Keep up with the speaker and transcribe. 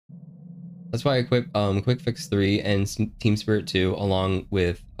That's why I equip Quick Fix 3 and Team Spirit 2 along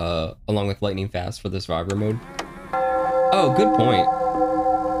with Lightning Fast for the survivor mode. Oh, good point.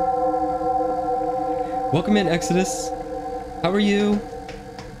 Welcome in, Exodus. How are you?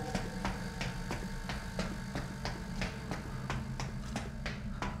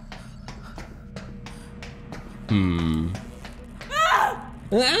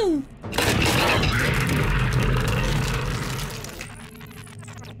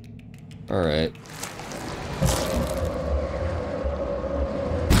 All right.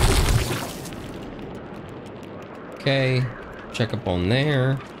 Okay, check up on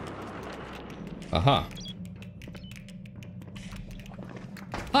there. Aha.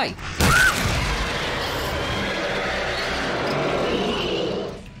 Hi.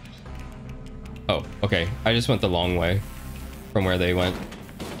 Oh, okay. I just went the long way from where they went.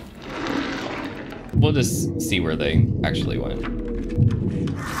 We'll just see where they actually went.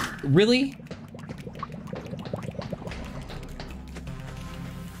 Really?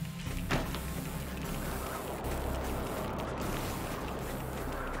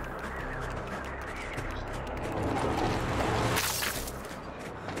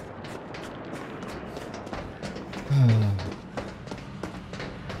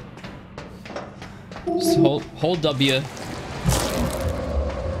 Just hold W.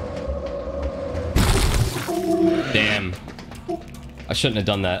 Damn. I shouldn't have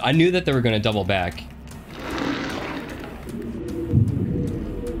done that. I knew that they were going to double back.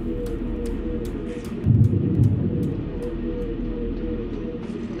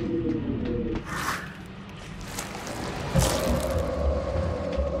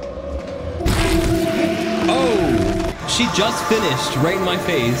 Oh! She just finished right in my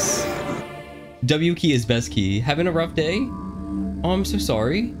face. W key is best key. Having a rough day? Oh, I'm so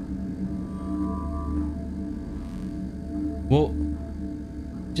sorry. Well,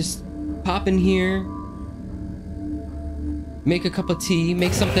 just pop in here, make a cup of tea,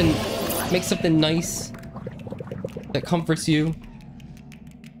 make something nice that comforts you.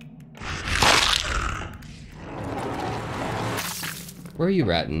 Where are you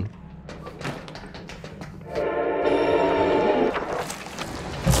ratting?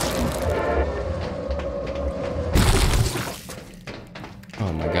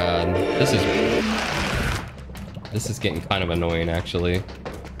 Oh my god, this is getting kind of annoying, actually.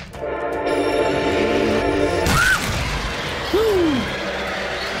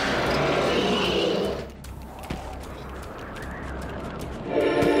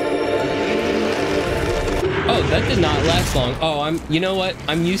 Oh, that did not last long. Oh, you know what?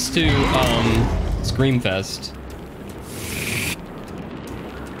 I'm used to, Screamfest.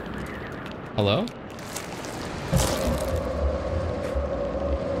 Hello?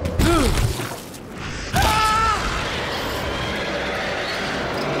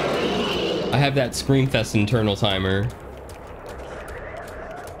 I have that Screamfest internal timer.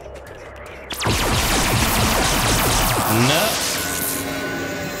 No.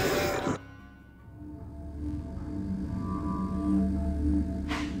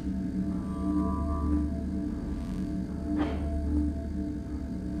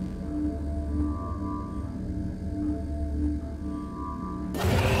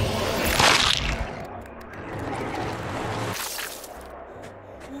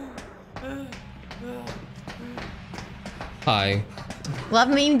 Hi. Love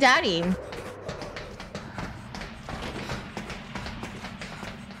me, daddy.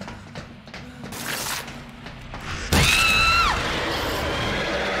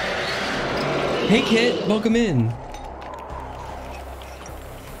 Hey, Kit. Welcome in.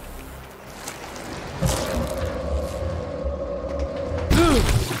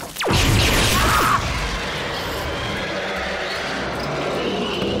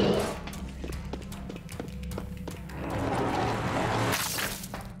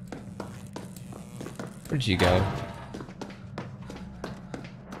 Where'd you go?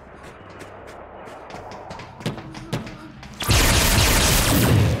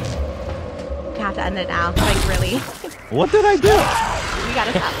 You have to end it now. Like, really. What did I do? You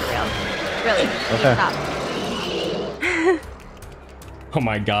gotta stop for real. Really. Okay. Stop. Oh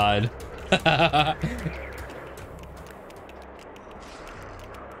my god.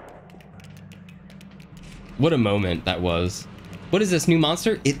 What a moment that was. What is this new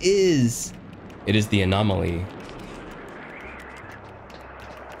monster? It is the Anomaly.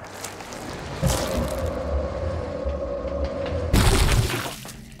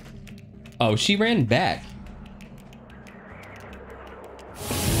 Oh, she ran back.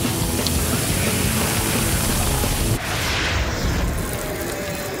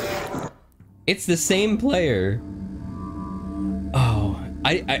 It's the same player. Oh,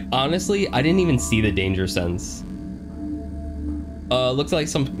 I honestly, I didn't even see the danger sense. Looks like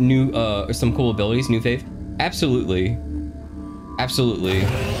some new, some cool abilities, new faith. Absolutely. Absolutely.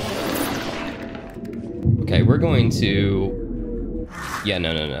 Okay, we're going to... Yeah,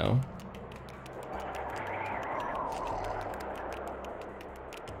 no.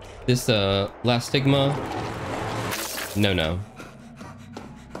 This, last stigma. No.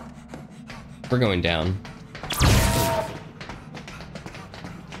 We're going down.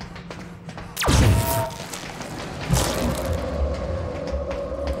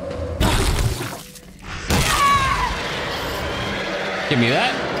 Give me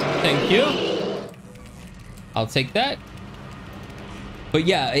that. Thank you. I'll take that. But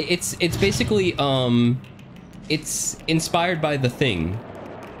yeah, it's basically, it's inspired by The Thing.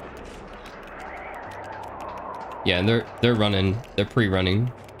 Yeah, and they're running. They're pre-running.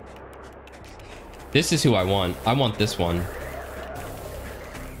 This is who I want. I want this one.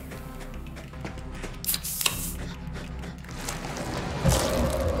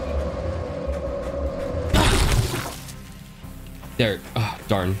 There. Oh,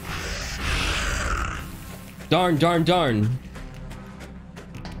 darn. Darn.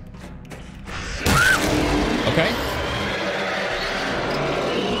 Okay.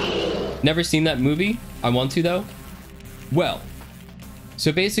 Never seen that movie. I want to, though. Well,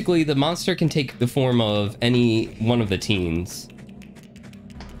 so basically the monster can take the form of any one of the teens.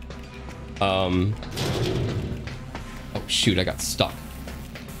 Oh, shoot, I got stuck.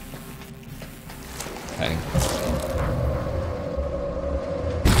 Okay.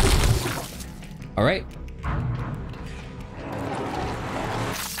 All right.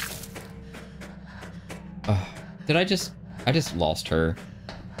 Did I just lost her.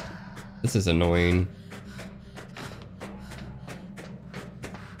 This is annoying.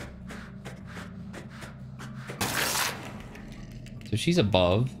 So she's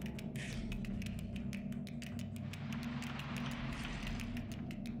above.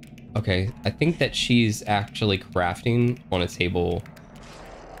 Okay, I think that she's actually crafting on a table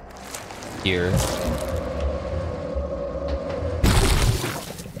here.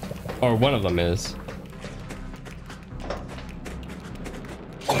 Or one of them is.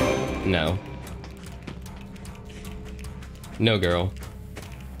 No. No, girl.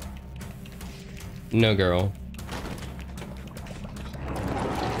 No, girl.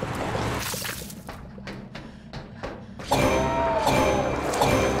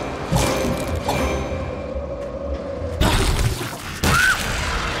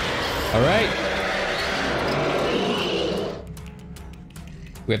 All right.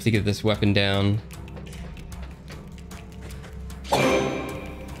 We have to get this weapon down.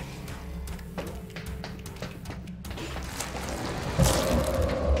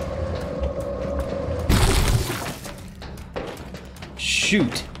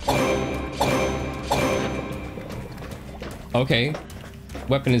 Shoot. Okay.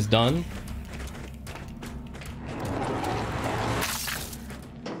 Weapon is done.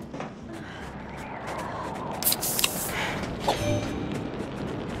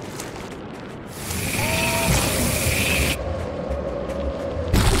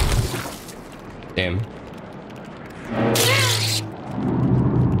 Damn.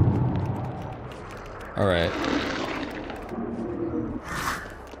 All right.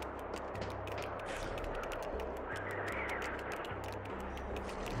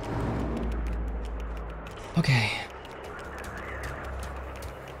 Okay.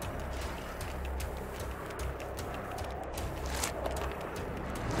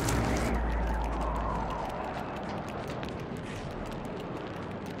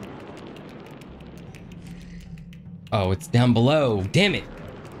 Oh, it's down below. Damn it.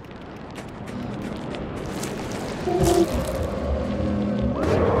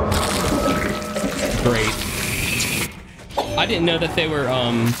 Great. I didn't know that they were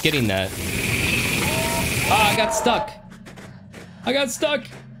getting that. Ah, I got stuck. I got stuck.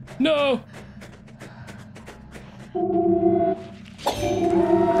 No.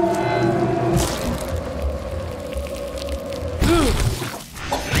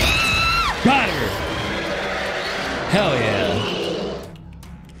 Got her. Hell yeah.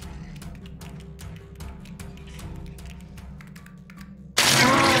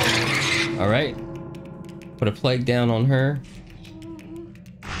 All right. Put a plague down on her.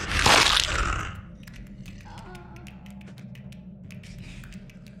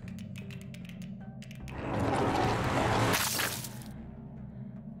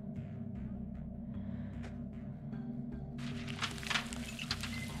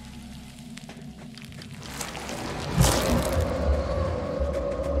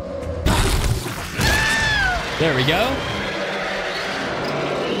 There we go.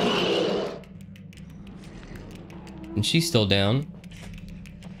 And she's still down.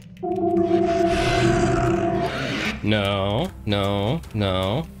 No, no,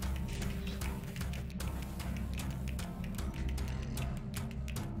 no.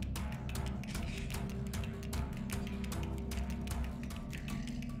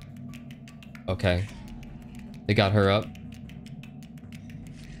 Okay. They got her up.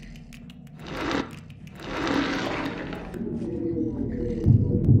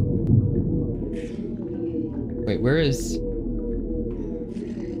 Wait, where is...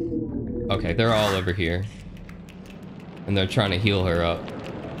 Okay, they're all over here. And they're trying to heal her up.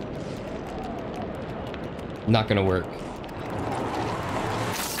 Not gonna work.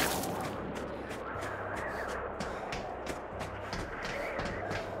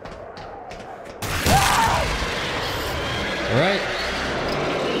 Alright.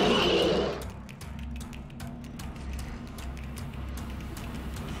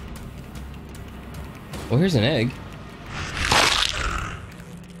 Well, here's an egg.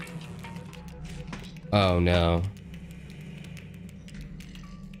 Oh no.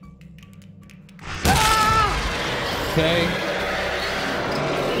 Okay.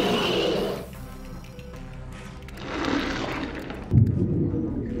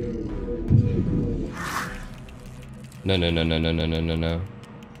 No, no, no, no, no, no, no, no, no.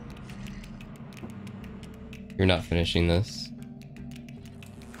 You're not finishing this.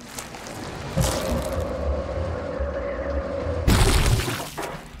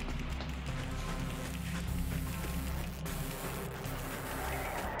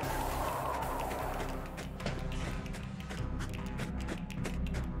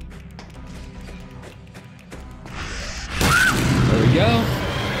 There we go.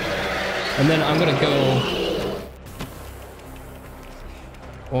 And then I'm gonna go...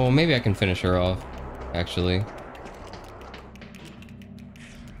 Well, maybe I can finish her off, actually.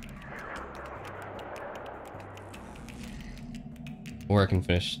 Or I can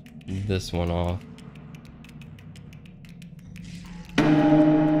finish this one off.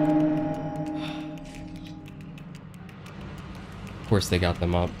 Of course they got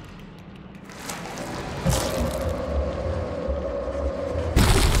them up.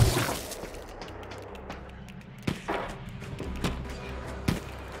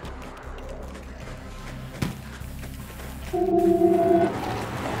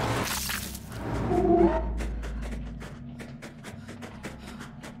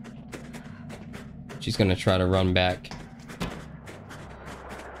 She's gonna try to run back.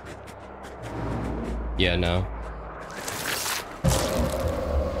 Yeah, no.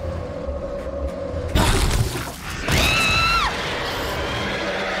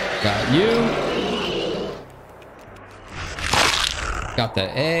 Got you. Got the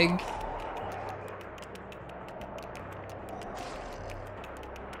egg.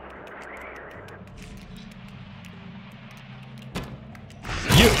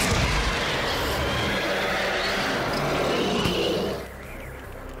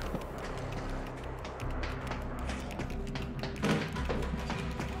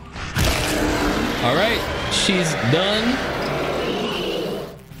 All right, she's done.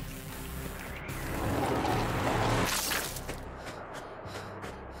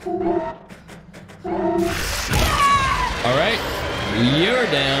 All right, you're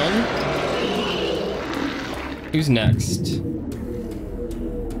down. Who's next?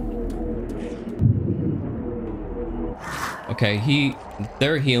 Okay,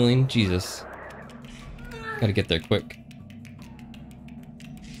 they're healing. Jesus. Gotta get there quick.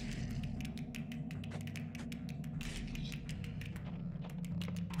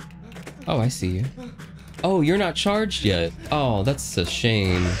 Oh, I see you. Oh, you're not charged yet. Oh, that's a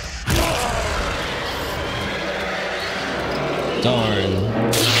shame. Darn.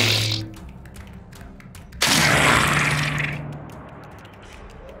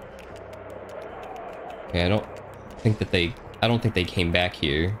 Okay, I don't think they came back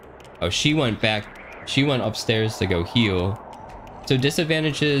here. Oh, she went back. She went upstairs to go heal. So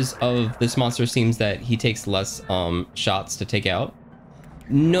disadvantages of this monster seems that he takes less shots to take out.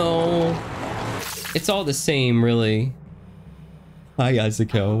 No, it's all the same, really. Hi,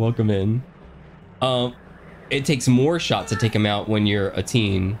 Isaaco. Welcome in. It takes more shots to take him out when you're a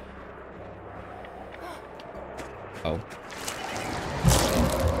teen. Oh.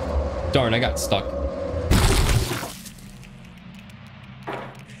 Darn, I got stuck.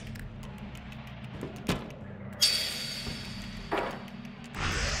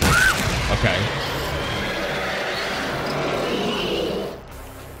 Okay.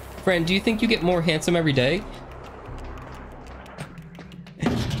 Friend, do you think you get more handsome every day?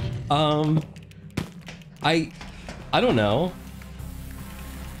 I don't know.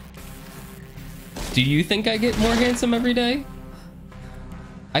 Do you think I get more handsome every day?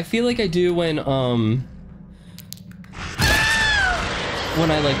 I feel like I do when I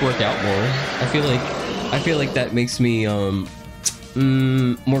like work out more. I feel like that makes me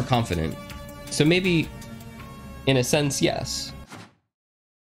more confident. So maybe in a sense, yes.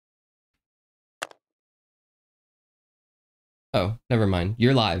 Oh, never mind.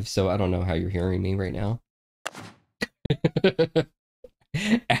 You're live, so I don't know how you're hearing me right now.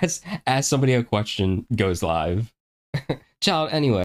 Ask somebody a question, goes live. Ciao, anyway.